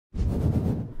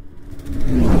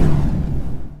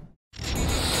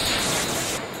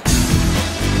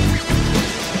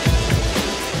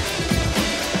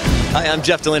Hi, I'm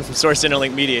Jeff Dillon from Source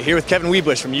Interlink Media, here with Kevin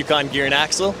Weebush from Yukon Gear and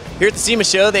Axle. Here at the SEMA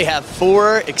show, they have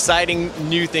 4 exciting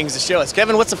new things to show us.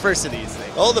 Kevin, what's the first of these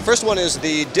things? Oh, the first one is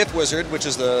the Diff Wizard, which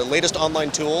is the latest online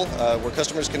tool where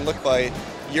customers can look by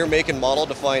year, make, and model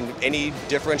to find any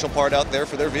differential part out there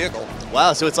for their vehicle.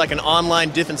 Wow, so it's like an online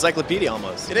diff encyclopedia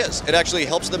almost. It is. It actually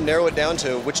helps them narrow it down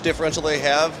to which differential they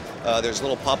have. There's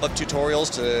little pop-up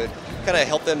tutorials to kind of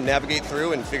help them navigate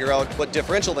through and figure out what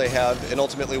differential they have and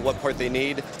ultimately what part they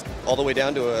need, all the way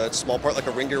down to a small part like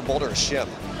a ring gear bolt or a shim.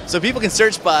 So people can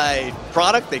search by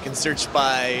product, they can search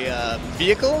by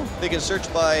vehicle? They can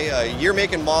search by year,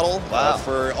 make, and model. Wow.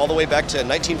 For all the way back to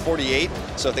 1948.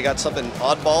 So if they got something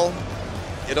oddball,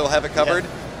 it'll have it covered.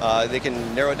 Yeah. They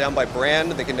can narrow it down by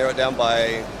brand, they can narrow it down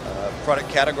by product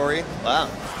category.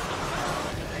 Wow.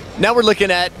 Now we're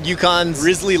looking at Yukon's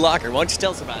Grizzly locker. Why don't you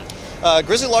tell us about it?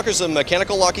 Grizzly locker is a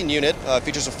mechanical locking unit.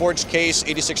 Features a forged case,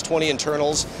 8620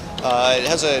 internals. It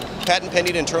has a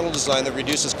patent-pending internal design that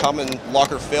reduces common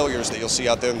locker failures that you'll see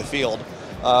out there in the field.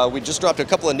 We just dropped a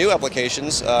couple of new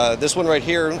applications. This one right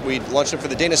here, we launched it for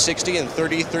the Dana 60 and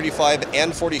 30, 35,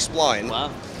 and 40 spline.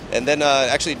 Wow. And then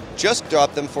actually just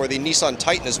dropped them for the Nissan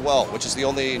Titan as well, which is the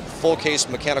only full case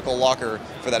mechanical locker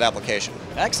for that application.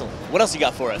 Excellent. What else you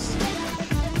got for us?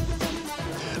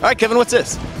 All right, Kevin, what's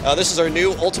this? This is our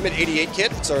new Ultimate 88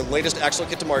 kit. It's our latest axle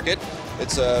kit to market.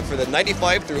 It's for the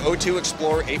 95 through 02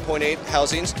 Explorer 8.8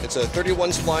 housings. It's a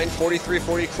 31 spline,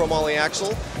 4340 chromoly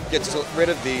axle. Gets rid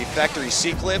of the factory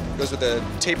C-clip. Goes with a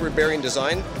tapered bearing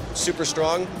design. Super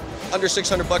strong. Under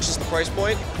 $600 is the price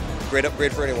point. Great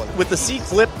upgrade for anyone. With the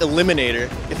C-clip eliminator,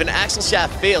 if an axle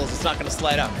shaft fails, it's not going to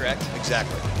slide out, correct?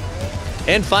 Exactly.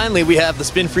 And finally, we have the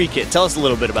spin-free kit. Tell us a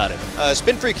little bit about it.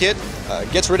 Spin-free kit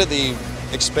gets rid of the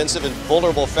expensive and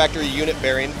vulnerable factory unit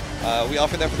bearing. We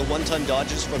offer them for the 1-ton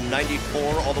Dodges from '94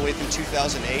 all the way through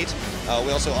 2008.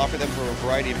 We also offer them for a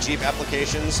variety of Jeep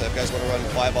applications. If guys want to run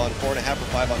 5 on 4.5 or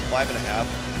 5 on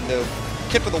 5.5. The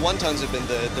kit for the 1-tons have been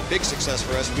the big success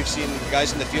for us. We've seen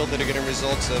guys in the field that are getting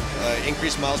results of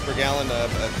increased miles per gallon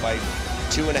by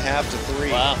 2.5 to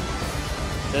 3. Wow.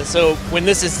 And so when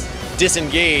this is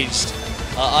disengaged,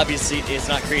 obviously it's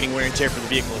not creating wear and tear for the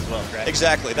vehicle as well, correct?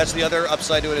 Exactly. That's the other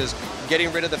upside to it, is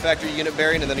getting rid of the factory unit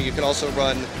bearing, and then you can also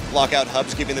run lockout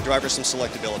hubs, giving the driver some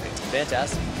selectability.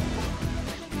 Fantastic.